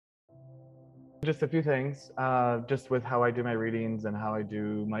Just a few things, just with how I do my readings and how I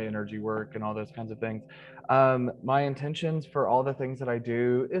do my energy work and all those kinds of things. My intentions for all the things that I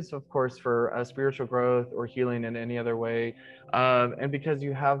do is, of course, for spiritual growth or healing in any other way. And because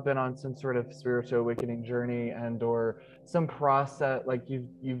you have been on some sort of spiritual awakening journey and or some process, like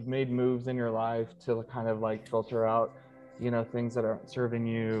you've made moves in your life to kind of like filter out, things that aren't serving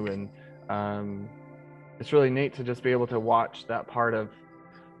you. And it's really neat to just be able to watch that part of.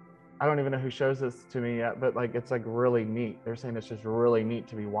 I don't even know who shows this to me yet, but like it's like really neat. They're saying it's just really neat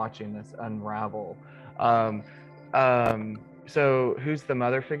to be watching this unravel. Um, so who's the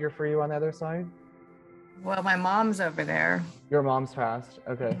mother figure for you on the other side? Well, my mom's over there. Your mom's passed.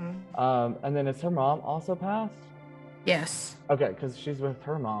 Okay. And then is her mom also passed? Yes. Okay, because she's with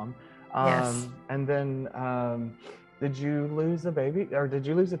her mom. Yes. And then did you lose a baby or did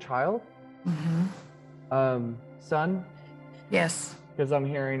you lose a child? Son? Yes. Because I'm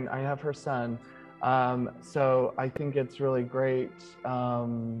hearing I have her son. So I think it's really great.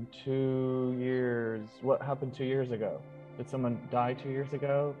 2 years. What happened 2 years ago? Did someone die 2 years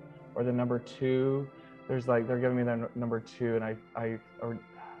ago? Or the number two? There's like they're giving me the number two, and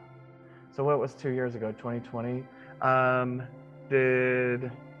so what was 2 years ago? 2020.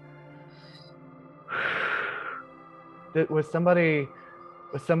 Did was somebody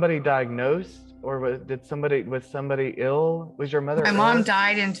diagnosed, or was somebody ill? Was your mother My ill? mom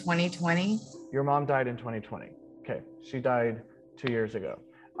died in 2020. Your mom died in 2020. Okay, she died 2 years ago.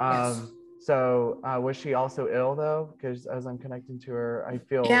 Yes. So was she also ill though? Because as I'm connecting to her, I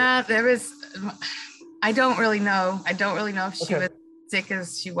feel. Yeah, there was. I don't really know. I don't really know if she Okay. was sick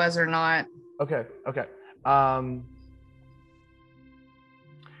as she was or not. Okay.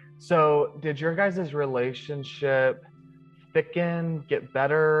 So did your guys' relationship thicken, get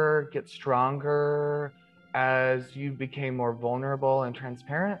better, get stronger as you became more vulnerable and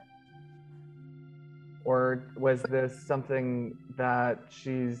transparent? Or was this something that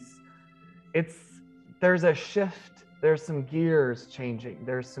there's a shift, there's some gears changing,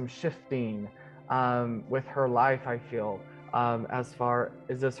 there's some shifting with her life, I feel.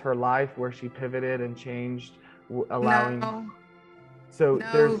 Is this her life where she pivoted and changed, allowing? No. So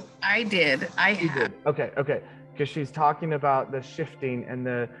no, I did. did. Okay. Because she's talking about the shifting and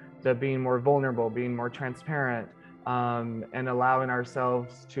the being more vulnerable, being more transparent, and allowing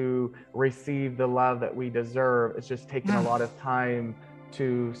ourselves to receive the love that we deserve. It's just taken a lot of time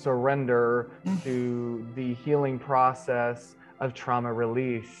to surrender to the healing process of trauma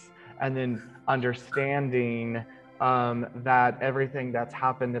release, and then understanding that everything that's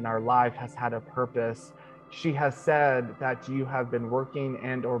happened in our life has had a purpose. She has said that you have been working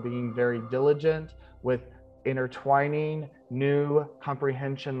and or being very diligent with intertwining new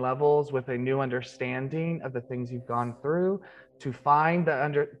comprehension levels with a new understanding of the things you've gone through to find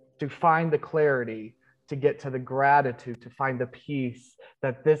the clarity, to get to the gratitude, to find the peace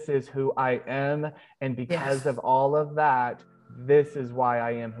that this is who I am, and because of all of that, this is why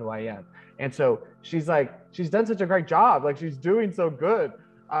I am who I am. And so she's done such a great job, like she's doing so good.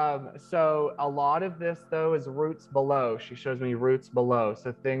 So a lot of this though is roots below. She shows me roots below.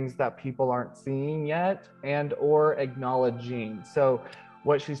 So things that people aren't seeing yet and or acknowledging. So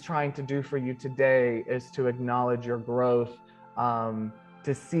what she's trying to do for you today is to acknowledge your growth,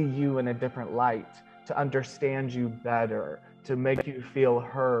 to see you in a different light, to understand you better, to make you feel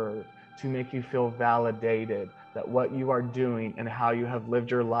heard, to make you feel validated that what you are doing and how you have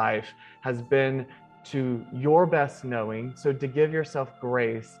lived your life has been to your best knowing. So to give yourself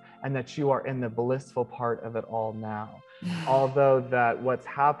grace, and that you are in the blissful part of it all now. Although that what's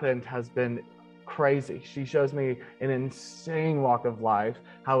happened has been crazy. She shows me an insane walk of life,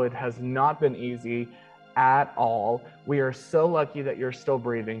 how it has not been easy at all. We are so lucky that you're still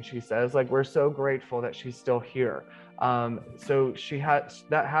breathing, she says. Like, we're so grateful that she's still here. So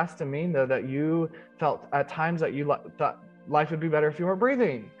that has to mean though that you felt at times that you thought life would be better if you weren't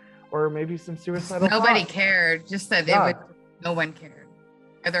breathing, or maybe some suicidal Nobody thoughts. cared. Just that no one cared,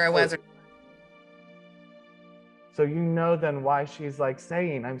 whether I was or not. So then why she's like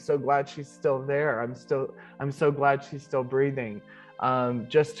saying, I'm so glad she's still there. I'm so glad she's still breathing,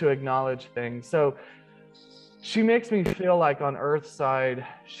 just to acknowledge things. So she makes me feel like on Earth's side,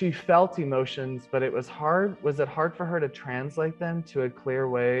 she felt emotions, but it was hard. Was it hard for her to translate them to a clear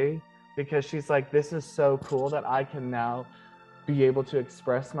way? Because she's like, this is so cool that I can now be able to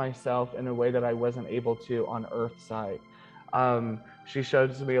express myself in a way that I wasn't able to on Earth's side. She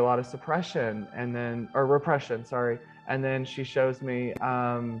shows me a lot of repression, and then she shows me,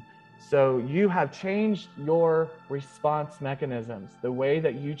 so you have changed your response mechanisms, the way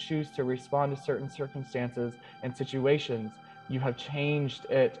that you choose to respond to certain circumstances and situations. You have changed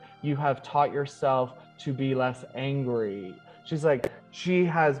it. You have taught yourself to be less angry. She's like, she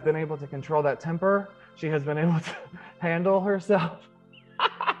has been able to control that temper. She has been able to handle herself.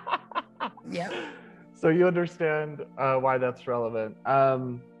 Yep. So you understand why that's relevant.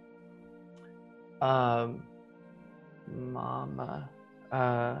 Mama.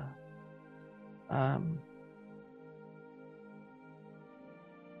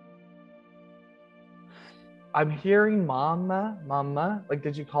 I'm hearing mama. Like,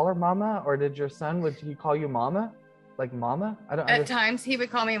 did you call her mama, or did your son, would he call you mama? Like mama? I don't At times he would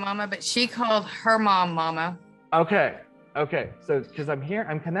call me mama, but she called her mom mama. Okay. So, because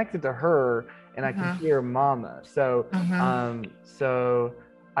I'm connected to her, and I can hear mama. So, so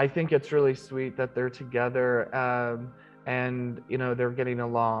I think it's really sweet that they're together, and you know they're getting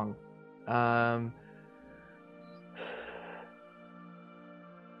along.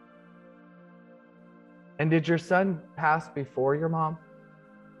 And did your son pass before your mom?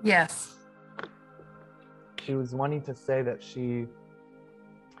 Yes. She was wanting to say that he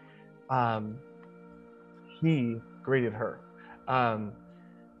greeted her.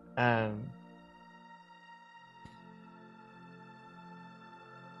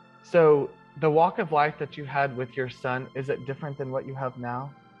 So the walk of life that you had with your son, is it different than what you have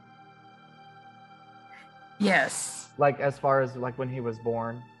now? Yes. Like as far as like when he was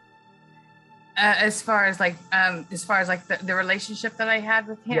born? As far as the relationship that I had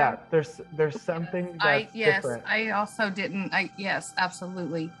with him. Yeah, there's something that's different. I also didn't. Yes,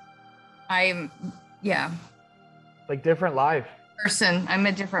 absolutely. I'm like different life. I'm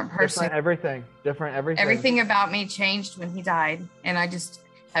a different person. Different everything. Everything about me changed when he died, and I just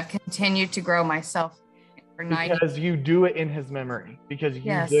have continued to grow myself for 90. Because you do it in his memory. Because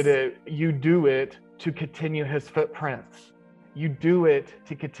you you do it to continue his footprints. You do it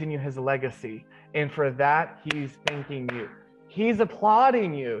to continue his legacy. And for that, he's thanking you. He's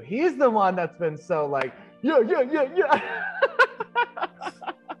applauding you. He's the one that's been so like, yeah.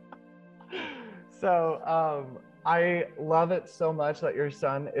 So I love it so much that your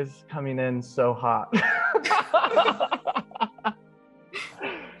son is coming in so hot.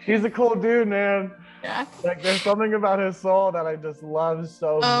 He's a cool dude, man. Yeah. Like there's something about his soul that I just love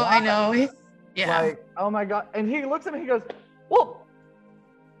so much. Oh, I know. Yeah. Like, oh my God. And he looks at me, he goes, well,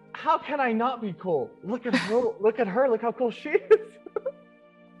 how can I not be cool? Look at her, look how cool she is.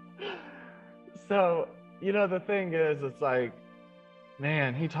 So, you know, the thing is, it's like,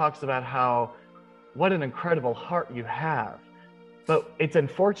 man, he talks about what an incredible heart you have. But it's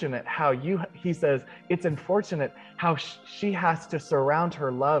unfortunate he says, it's unfortunate how she has to surround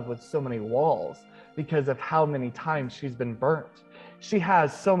her love with so many walls because of how many times she's been burnt. She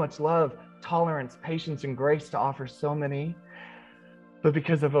has so much love, tolerance, patience, and grace to offer so many. But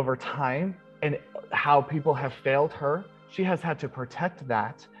because of over time and how people have failed her, she has had to protect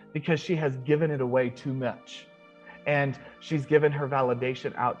that because she has given it away too much. And she's given her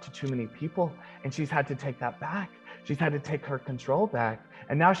validation out to too many people, and she's had to take that back. She's had to take her control back.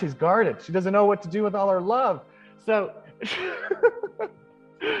 And now she's guarded. She doesn't know what to do with all her love. So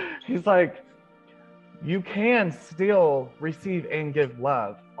he's like, you can still receive and give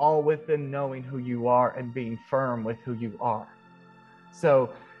love, all within knowing who you are and being firm with who you are.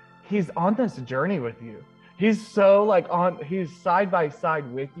 So he's on this journey with you. He's so he's side by side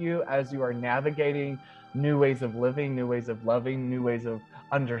with you as you are navigating new ways of living, new ways of loving, new ways of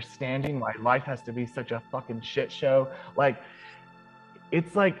understanding why life has to be such a fucking shit show. Like,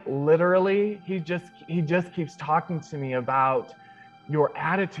 it's like literally he just keeps talking to me about your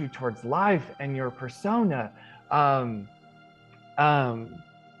attitude towards life and your persona.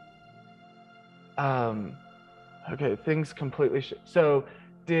 Okay, things completely so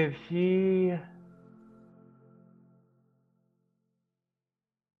did he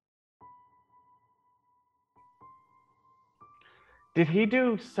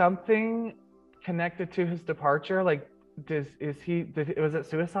do something connected to his departure? Like, was it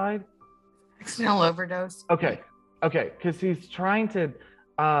suicide? Accidental overdose. Okay, because he's trying to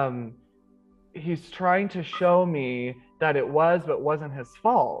show me that it was, but wasn't his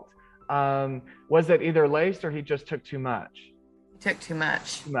fault. Was it either laced or he just took too much? He took too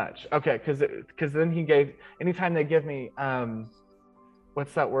much. Okay, because then he gave, anytime they give me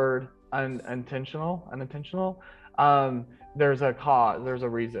what's that word? Unintentional. There's a cause, there's a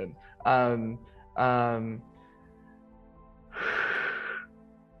reason. But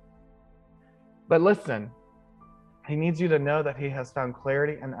listen, he needs you to know that he has found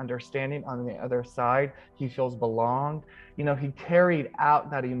clarity and understanding on the other side. He feels belonged. You know, he carried out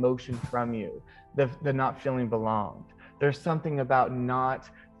that emotion from you, the not feeling belonged. There's something about not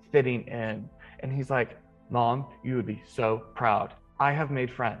fitting in. And he's like, Mom, you would be so proud. I have made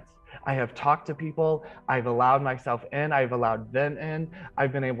friends. I have talked to people. I've allowed myself in. I've allowed them in.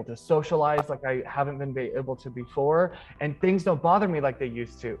 I've been able to socialize like I haven't been able to before. And things don't bother me like they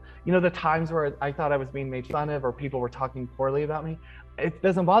used to. You know, the times where I thought I was being made fun of or people were talking poorly about me, it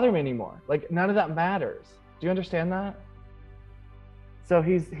doesn't bother me anymore. Like none of that matters. Do you understand that? So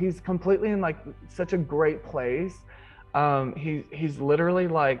he's completely in like such a great place. He's literally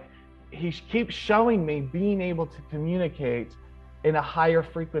like, he keeps showing me being able to communicate in a higher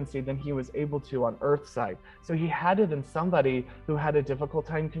frequency than he was able to on Earth side. So he had it in somebody who had a difficult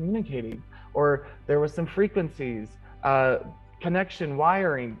time communicating, or there was some frequencies, connection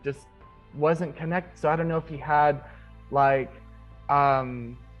wiring just wasn't connected. So I don't know if he had like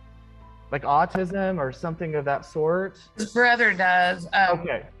autism or something of that sort. His brother does.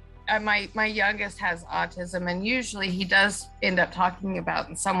 Okay. My youngest has autism, and usually he does end up talking about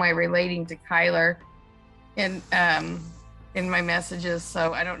in some way relating to Kyler in my messages.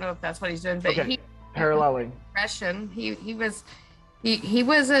 So I don't know if that's what he's doing, but okay. Paralleling depression. He was gay.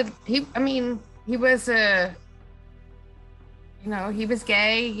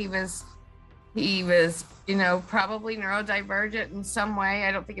 He was, you know, probably neurodivergent in some way.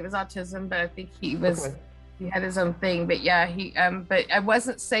 I don't think it was autism, but I think he was. Okay. He had his own thing, but yeah, but I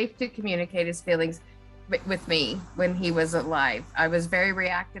wasn't safe to communicate his feelings with me when he was alive. I was very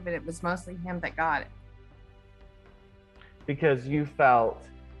reactive, and it was mostly him that got it. Because you felt,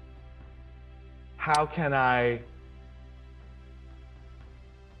 how can I,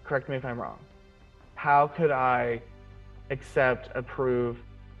 correct me if I'm wrong, how could I accept, approve,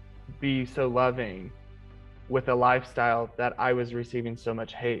 be so loving with a lifestyle that I was receiving so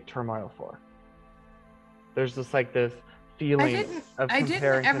much hate, turmoil for? There's just like this feeling of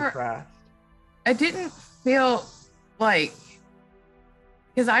compare and contrast. I didn't feel like,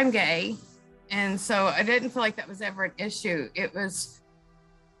 because I'm gay, and so I didn't feel like that was ever an issue. It was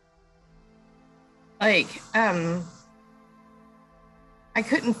like, I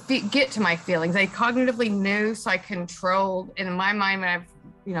couldn't get to my feelings. I cognitively knew, so I controlled. And in my mind, when I've,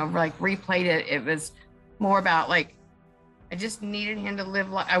 you know, like replayed it, it was more about like, I just needed him to live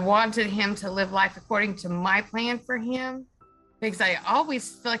life. I wanted him to live life according to my plan for him, because I always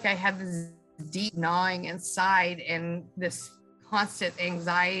feel like I had this deep gnawing inside and this constant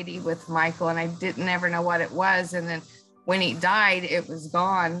anxiety with Michael, and I didn't ever know what it was. And then when he died, it was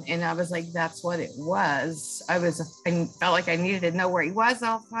gone, and I was like, that's what it was. I felt like I needed to know where he was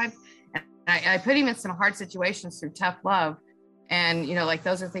all the time. And I put him in some hard situations through tough love, and you know, like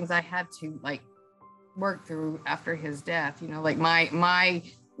those are things I had to like work through after his death. You know, like my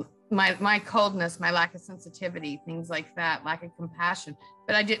coldness, my lack of sensitivity, things like that, lack of compassion.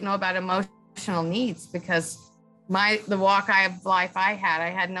 But I didn't know about emotional needs, because the walk of life I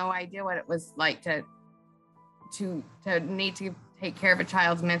had no idea what it was like to need to take care of a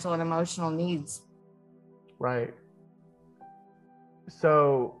child's mental and emotional needs. Right.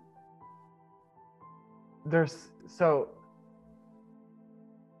 So there's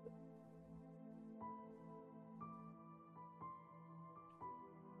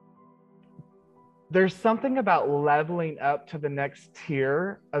something about leveling up to the next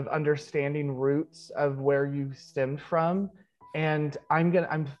tier of understanding roots of where you stemmed from. And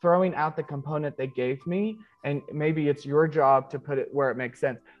I'm throwing out the component they gave me, and maybe it's your job to put it where it makes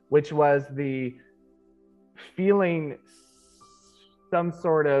sense, which was the feeling some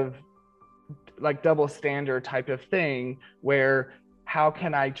sort of like double standard type of thing, where how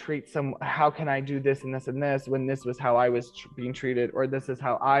can I do this and this and this when this was how I was being treated, or this is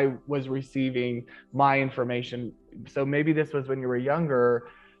how I was receiving my information. So maybe this was when you were younger,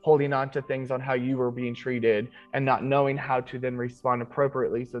 holding on to things on how you were being treated and not knowing how to then respond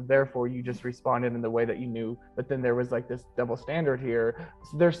appropriately. So therefore you just responded in the way that you knew, but then there was like this double standard here.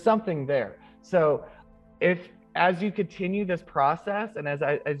 So there's something there. So as you continue this process, and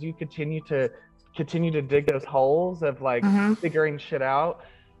as you continue to dig those holes of like figuring shit out,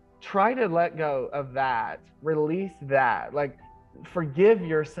 try to let go of that, release that, like forgive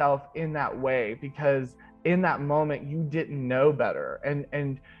yourself in that way, because in that moment you didn't know better,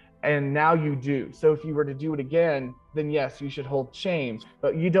 and now you do. So if you were to do it again, then yes, you should hold shame,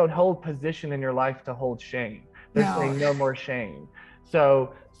 but you don't hold position in your life to hold shame. They're saying no more shame.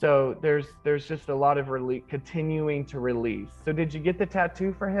 So there's just a lot of continuing to release. So did you get the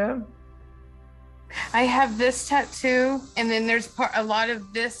tattoo for him? I have this tattoo, and then there's a lot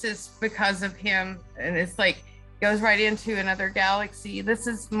of this is because of him, and it's like goes right into another galaxy. This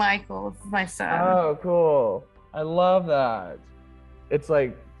is Michael. This is my son. Oh, cool. I love that. It's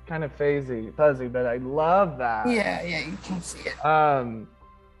like kind of fuzzy, but I love that. Yeah, you can see it.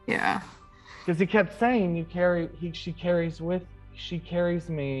 Yeah. because he kept saying she carries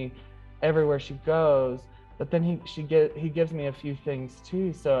me everywhere she goes. But then he gives me a few things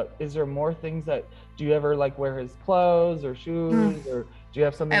too. So is there more things do you ever like wear his clothes or shoes, or do you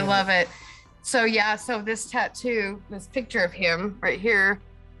have something? I love it. So yeah, so this tattoo, this picture of him right here,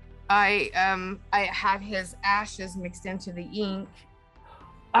 I had his ashes mixed into the ink.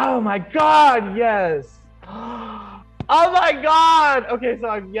 Oh my God, yes. Oh my God. Okay, so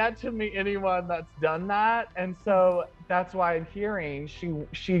I've yet to meet anyone that's done that. And so that's why I'm hearing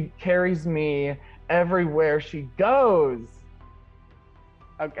she carries me everywhere she goes.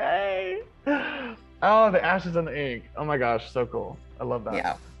 Okay. Oh, the ashes and the ink. Oh my gosh, so cool. I love that.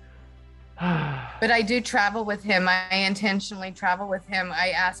 Yeah. But I do travel with him. I intentionally travel with him. I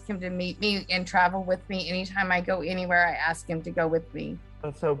ask him to meet me and travel with me. Anytime I go anywhere, I ask him to go with me.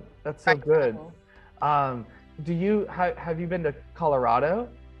 That's so good. Have you been to Colorado?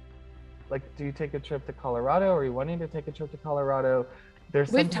 Like, do you take a trip to Colorado? Or are you wanting to take a trip to Colorado?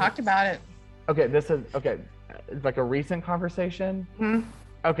 We've talked about it. Okay, it's like a recent conversation. Mm-hmm.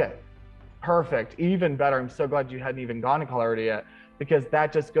 Okay, perfect. Even better. I'm so glad you hadn't even gone to Colorado yet, because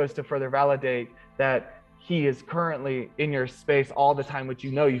that just goes to further validate that he is currently in your space all the time, which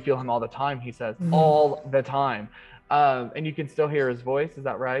you feel him all the time. He says all the time. And you can still hear his voice. Is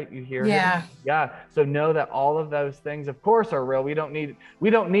that right? You hear him? Yeah. So know that all of those things, of course, are real. We don't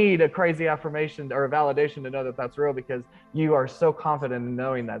need a crazy affirmation or a validation to know that that's real, because you are so confident in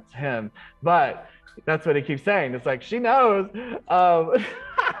knowing that's him. But that's what he keeps saying. It's like, she knows.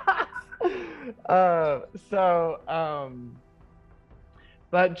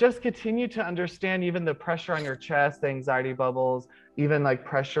 But just continue to understand even the pressure on your chest, the anxiety bubbles, even like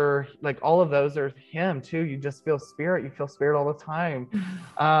pressure, like all of those are him too. You just feel spirit. You feel spirit all the time.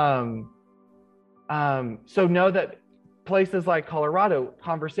 So know that places like Colorado,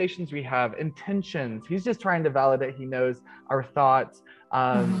 conversations we have, intentions, he's just trying to validate he knows our thoughts.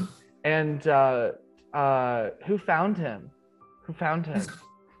 And who found him? Who found him?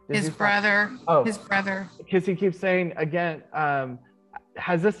 His brother. His brother. Because he keeps saying again,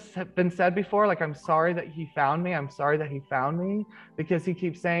 has this been said before? Like, I'm sorry that he found me. I'm sorry that he found me. Because he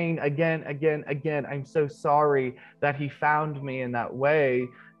keeps saying again, I'm so sorry that he found me in that way.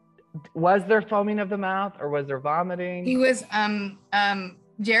 Was there foaming of the mouth, or was there vomiting? He was,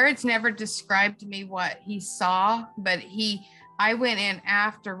 Jared's never described to me what he saw, but I went in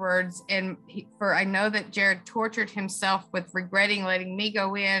afterwards, and I know that Jared tortured himself with regretting letting me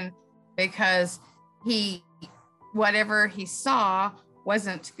go in, because whatever he saw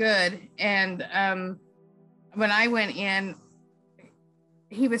wasn't good. And when I went in,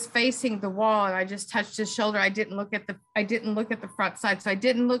 he was facing the wall, and I just touched his shoulder. I didn't look at the front side, so I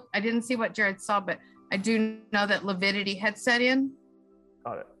didn't see what Jared saw, but I do know that lividity had set in.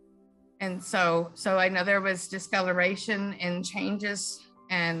 Got it. And so I know there was discoloration and changes,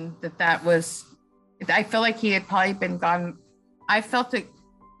 and that was, I feel like he had probably been gone. I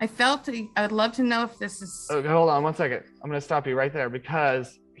would love to know if this is. Okay, hold on 1 second. I'm going to stop you right there,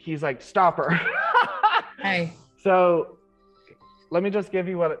 because he's like, stop her. Hey. So let me just give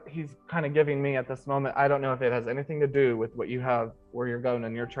you what he's kind of giving me at this moment. I don't know if it has anything to do with what you have, where you're going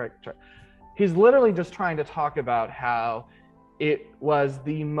in your track. He's literally just trying to talk about how it was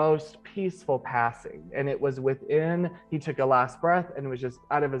the most peaceful passing, and it was he took a last breath, and it was just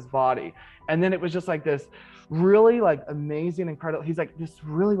out of his body. And then it was just like this really like amazing, incredible. He's like, this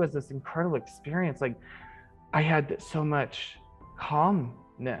really was this incredible experience. Like, I had so much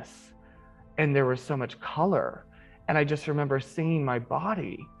calmness, and there was so much color. And I just remember seeing my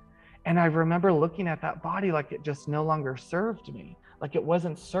body, and I remember looking at that body like it just no longer served me, like it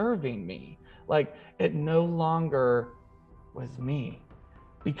wasn't serving me, like it no longer was me.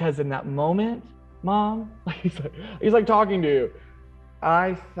 Because in that moment, Mom, he's like talking to you,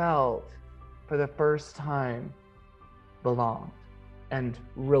 I felt for the first time belonged and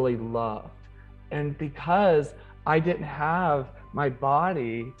really loved. And because I didn't have my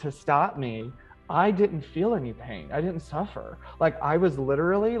body to stop me, I didn't feel any pain. I didn't suffer. Like, I was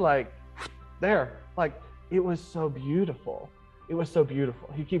literally like there. Like, it was so beautiful. It was so beautiful.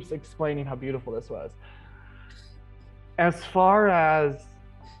 He keeps explaining how beautiful this was. As far as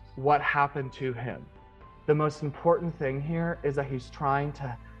what happened to him, the most important thing here is that he's trying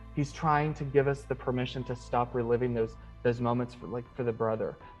to give us the permission to stop reliving those moments for the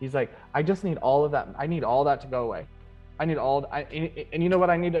brother. He's like, I just need all of that. I need all that to go away. I need and you know what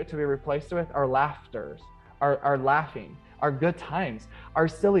I need it to be replaced with? Our laughters, our laughing, our good times, our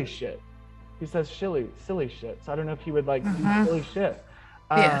silly shit. He says silly shit. So I don't know if he would like silly shit.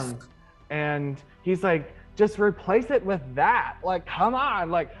 Yes. And he's like, just replace it with that. Like, come on.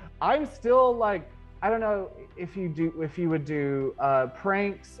 Like, I'm still like, I don't know if you would do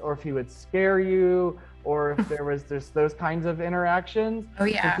pranks, or if he would scare you, or if there was just those kinds of interactions. Oh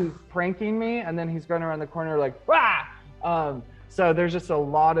If yeah. he's pranking me, and then he's going around the corner like, "Rah!" So there's just a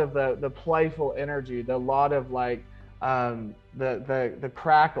lot of the playful energy, the lot of like the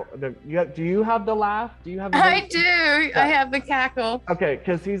crackle. Do you have the laugh? Do you have? I do. Yeah. I have the cackle. Okay,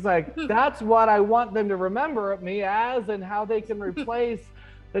 because he's like, that's what I want them to remember me as, and how they can replace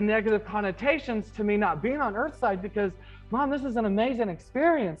the negative connotations to me not being on Earthside. Because, Mom, this is an amazing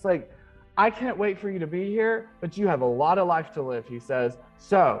experience. Like, I can't wait for you to be here, but you have a lot of life to live, he says.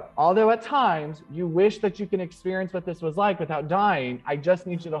 So, although at times you wish that you can experience what this was like without dying, I just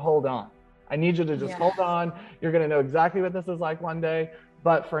need you to hold on. I need you to just hold on. You're going to know exactly what this is like one day.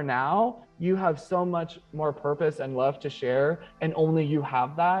 But for now, you have so much more purpose and love to share, and only you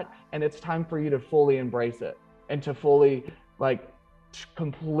have that. And it's time for you to fully embrace it, and to fully, like,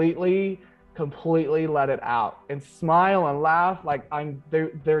 completely let it out, and smile and laugh like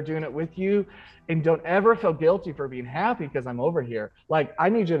they're doing it with you. And don't ever feel guilty for being happy because I'm over here. Like, I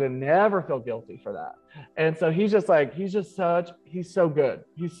need you to never feel guilty for that. And so he's so good. He's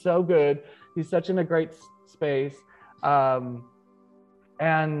so good. He's such in a great space. And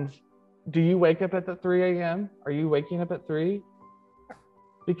do you wake up at the 3 a.m.? Are you waking up at 3?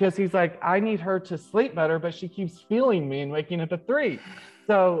 Because he's like, I need her to sleep better, but she keeps feeling me and waking up at 3.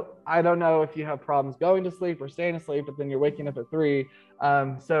 So I don't know if you have problems going to sleep or staying asleep, but then you're waking up at 3.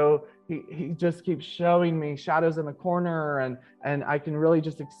 So he just keeps showing me shadows in the corner, and I can really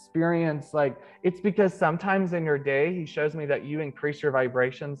just experience, like, it's because sometimes in your day, he shows me that you increase your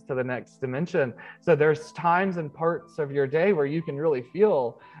vibrations to the next dimension. So there's times and parts of your day where you can really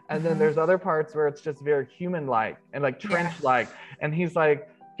feel, and then there's other parts where it's just very human-like and like trench-like. And he's like,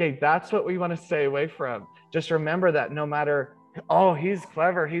 okay, that's what we want to stay away from. Just remember that no matter, oh, he's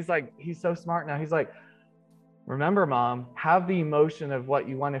clever. He's like, he's so smart now. He's like, remember, Mom, have the emotion of what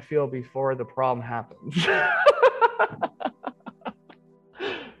you want to feel before the problem happens.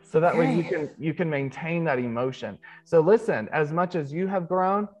 So that way you can maintain that emotion. So listen, as much as you have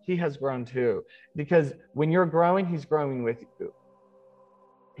grown, he has grown too. Because when you're growing, he's growing with you.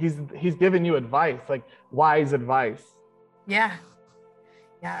 He's giving you advice, like wise advice. Yeah,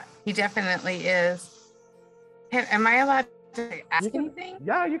 he definitely is. Am I allowed to ask anything?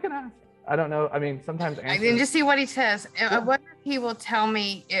 Yeah, you can ask. I don't know. I mean, sometimes I didn't just see what he says. I wonder if he will tell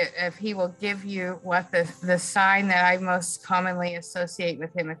me if he will give you what the sign that I most commonly associate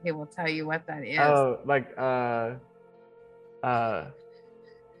with him, if he will tell you what that is. Oh, like a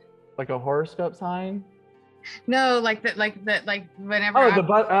horoscope sign? No, like whenever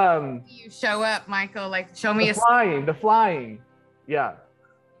you show up, Michael, like show me the flying. Yeah.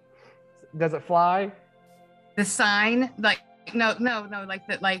 Does it fly? The sign, like no, like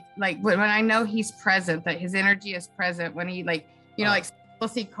that, like when I know he's present, that his energy is present, when he, like, you know, like we'll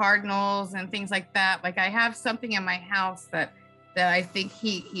see cardinals and things like that. Like, I have something in my house that I think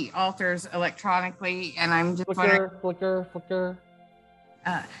he alters electronically, and I'm just flicker.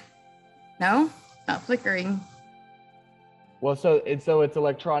 No, not flickering. Well, so it's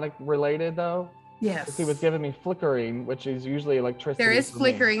electronic related though. Yes. He was giving me flickering, which is usually electricity. There is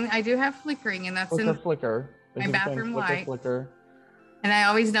flickering. I do have flickering, and that's in a flicker. My bathroom light. Flicker. And I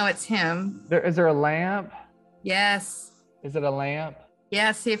always know it's him. Is there a lamp? Yes. Is it a lamp?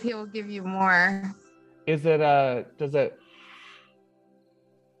 Yeah, see if he will give you more. Is it does it?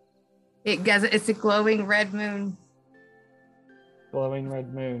 It's a glowing red moon. Glowing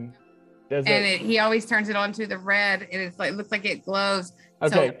red moon. He always turns it on to the red, and it's like, looks like it glows.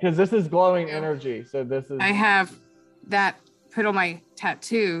 Okay, because this is glowing energy. So this is. I have that put on my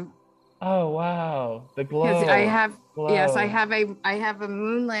tattoo. Oh wow, the glow. I have yes, I have a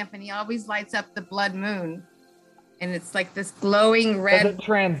moon lamp, and he always lights up the blood moon, and it's like this glowing red. Does it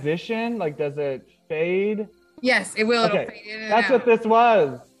transition? Like, does it fade? Yes, it will. Okay. It'll fade in and That's out. what this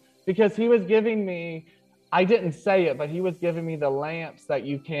was, because he was giving me. I didn't say it, but he was giving me the lamps that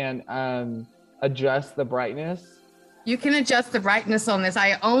you can adjust the brightness. You can adjust the brightness on this.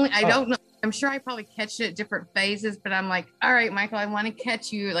 I don't know. I'm sure I probably catch it at different phases, but I'm like, all right, Michael, I want to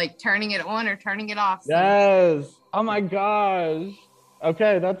catch you like turning it on or turning it off. So. Yes. Oh my gosh.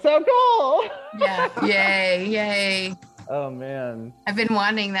 Okay, that's so cool. Yeah. Yay. Oh man. I've been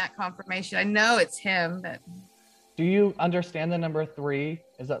wanting that confirmation. I know it's him, but. Do you understand the number 3?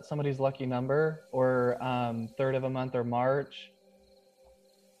 Is that somebody's lucky number, or third of a month, or March?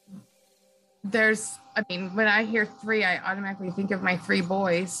 When I hear 3, I automatically think of my 3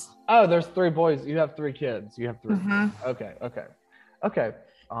 boys. Oh, there's 3 boys. You have 3 kids. You have 3. Mm-hmm. Okay.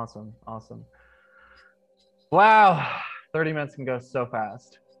 Awesome. Wow. 30 minutes can go so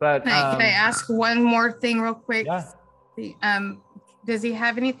fast. But Can I ask one more thing real quick? yeah. Does he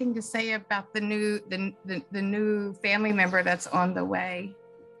have anything to say about the new family member that's on the way?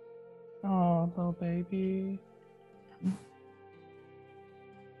 Oh, little baby.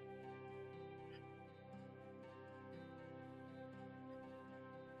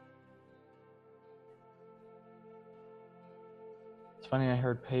 It's funny, I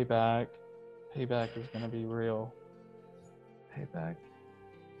heard payback. Payback is gonna be real. Payback.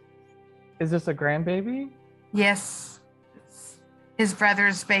 Is this a grandbaby? Yes. It's his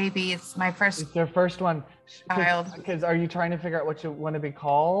brother's baby. It's my first It's their first one. child. Because are you trying to figure out what you want to be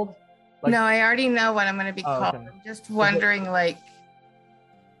called? Like, No, I already know what I'm going to be called. okay. I'm just wondering, like,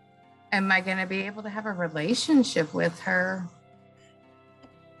 am I going to be able to have a relationship with her?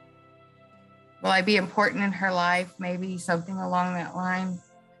 Will I be important in her life? Maybe something along that line.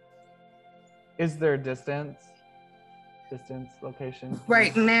 Is there distance, location?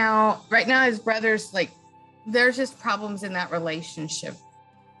 Right now, his brother's like, there's just problems in that relationship.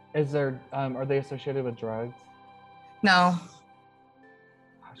 Is there? Are they associated with drugs? No.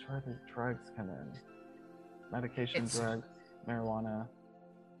 Gosh, where do drugs come in? Medication, drugs, marijuana.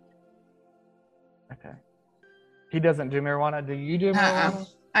 Okay. He doesn't do marijuana. Do you do marijuana?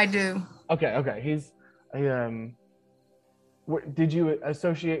 I do. Okay. He's. Did you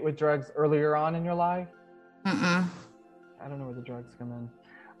associate with drugs earlier on in your life? Mm-mm. I don't know where the drugs come in.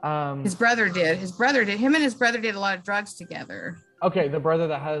 His brother did. Him and his brother did a lot of drugs together. Okay, the brother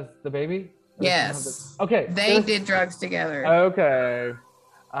that has the baby? Yes. Okay. They did drugs together. Okay.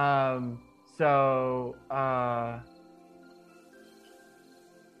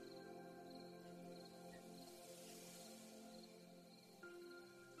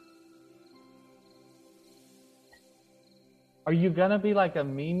 Are you gonna be like a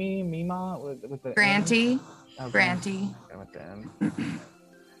Mima with the Granty? Okay. Granty. With the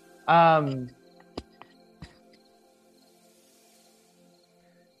M.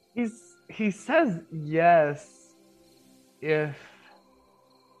 He says yes if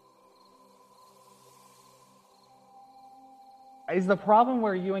is the problem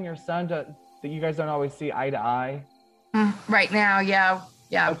where you and your son that you guys don't always see eye to eye? Right now, yeah.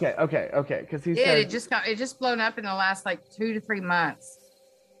 Okay. Because he said it just blown up in the last like 2 to 3 months.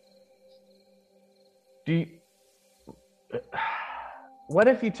 What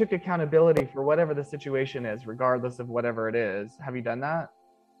if you took accountability for whatever the situation is, regardless of whatever it is? Have you done that?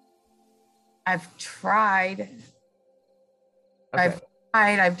 I've tried. Okay.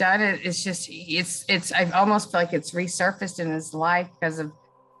 I've done it. It's just I almost feel like it's resurfaced in his life because of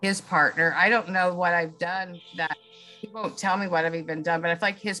his partner. I don't know what I've done that he won't tell me what I've even done, but I feel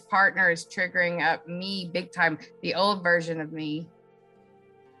like his partner is triggering up me big time, the old version of me.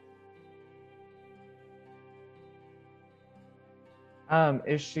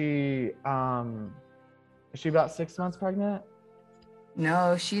 Is she about 6 months pregnant?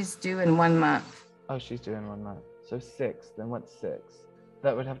 No, she's due in 1 month. Oh, she's due in 1 month. So 6. Then what's 6?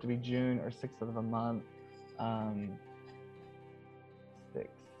 That would have to be June or 6th of a month.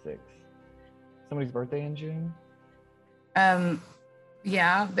 6. Somebody's birthday in June?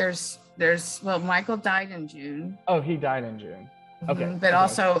 Yeah, there's well, Michael died in June. Oh, he died in June. Okay. But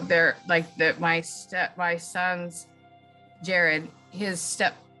also they're like my son's Jared, his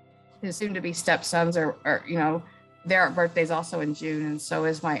soon to be stepsons are their birthday's also in June, and so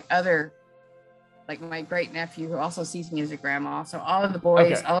is my other, like my great nephew who also sees me as a grandma. So all of the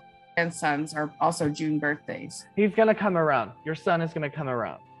boys, all of my grandsons are also June birthdays. He's gonna come around. Your son is gonna come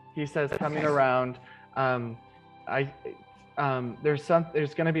around. He says coming around.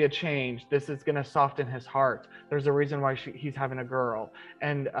 There's gonna be a change. This is gonna soften his heart. There's a reason why he's having a girl,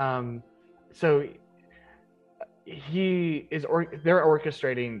 and so they're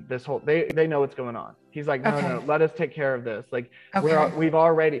orchestrating this whole. They know what's going on. He's like, no, let us take care of this. Like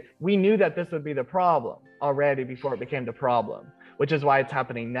we knew that this would be the problem already before it became the problem, which is why it's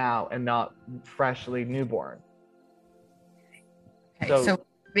happening now and not freshly newborn. Okay, so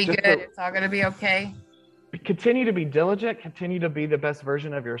be good. It's all gonna be okay. Continue to be diligent, continue to be the best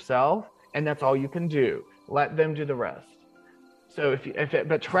version of yourself, and that's all you can do. Let them do the rest. So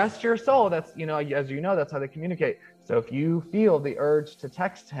but trust your soul. That's, as you know, that's how they communicate. So if you feel the urge to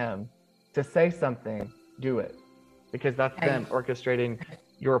text him, to say something, do it, because that's them orchestrating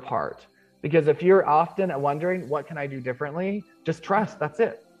your part. Because if you're often wondering, what can I do differently? Just trust. That's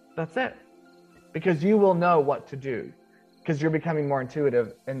it. Because you will know what to do. Because you're becoming more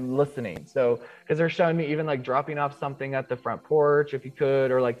intuitive and listening. So, because they're showing me even like dropping off something at the front porch, if you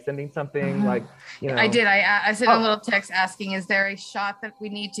could, or like sending something like, I did. I sent a little text asking, is there a shot that we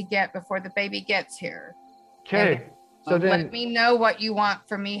need to get before the baby gets here? Okay. So then let me know what you want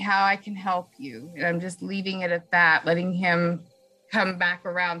from me, how I can help you. And I'm just leaving it at that, letting him come back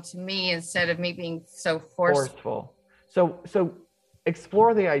around to me instead of me being so forceful. So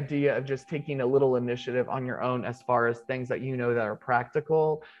explore the idea of just taking a little initiative on your own as far as things that you know that are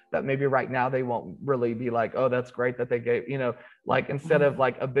practical, that maybe right now they won't really be like, oh, that's great that they gave, you know, like instead of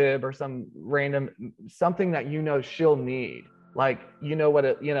like a bib or some random something that you know she'll need. Like, you know what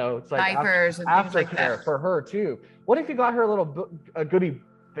it, you know, it's like Diapers and things like aftercare that. for her too. What if you got her a goodie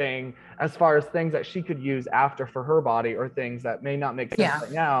thing as far as things that she could use after for her body, or things that may not make sense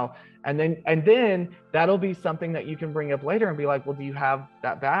right now, and then that'll be something that you can bring up later and be like, well, do you have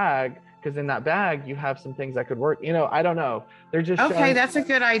that bag? Because in that bag you have some things that could work, you know. I don't know, they're just okay, that's a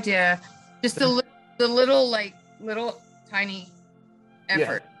good idea. Just the little like little tiny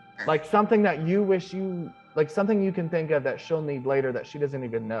effort. Yeah. Like something that you wish you, like something you can think of that she'll need later that she doesn't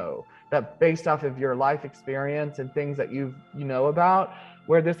even know, that based off of your life experience and things that you know about,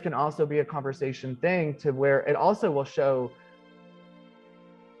 where this can also be a conversation thing, to where it also will show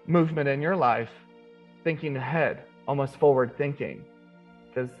movement in your life, thinking ahead, almost forward thinking,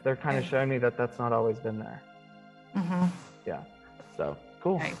 because they're kind of showing me that that's not always been there. Yeah. So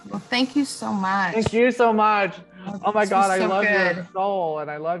cool. Okay. Well, thank you so much. Thank you so much. Oh my God, I love good. your soul, and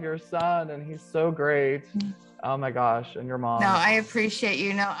I love your son, and he's so great. Oh my gosh, and your mom. No, I appreciate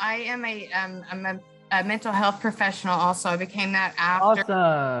you. No, I am I'm a mental health professional also. I became that after.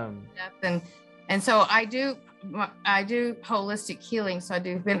 Awesome. And so I do holistic healing. So I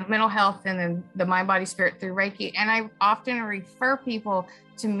do mental health and then the mind, body, spirit through Reiki. And I often refer people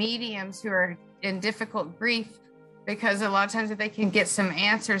to mediums who are in difficult grief, because a lot of times if they can get some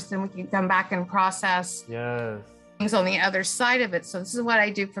answers, then we can come back and process things on the other side of it. So this is what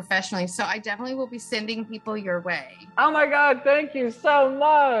I do professionally. So I definitely will be sending people your way. Oh my God, thank you so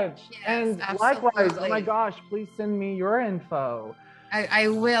much. Yes, and absolutely. Likewise, oh my gosh, please send me your info. I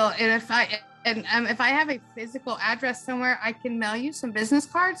will. And if I have a physical address somewhere, I can mail you some business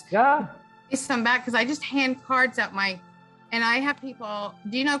cards. Yeah. Some back, because I just hand cards out and I have people.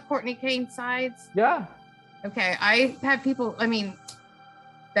 Do you know Courtney Kane Sides? Yeah. Okay. I have people, I mean,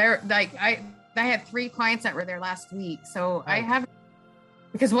 they're like, I had 3 clients that were there last week. So I have,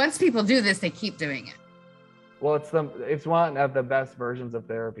 because once people do this, they keep doing it. Well, it's one of the best versions of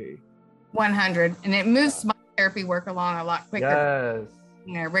therapy. 100. And it moves my therapy work along a lot quicker. Yes.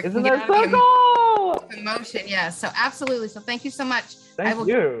 You know, Rick, isn't that so cool? Emotion, yeah. So absolutely. So thank you so much. Thank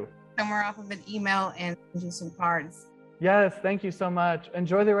you. Somewhere off of an email and do some cards. Yes, thank you so much.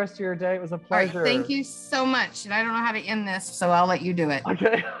 Enjoy the rest of your day. It was a pleasure. All right, thank you so much. And I don't know how to end this, so I'll let you do it.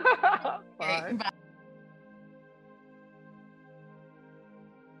 Okay. Bye. Bye.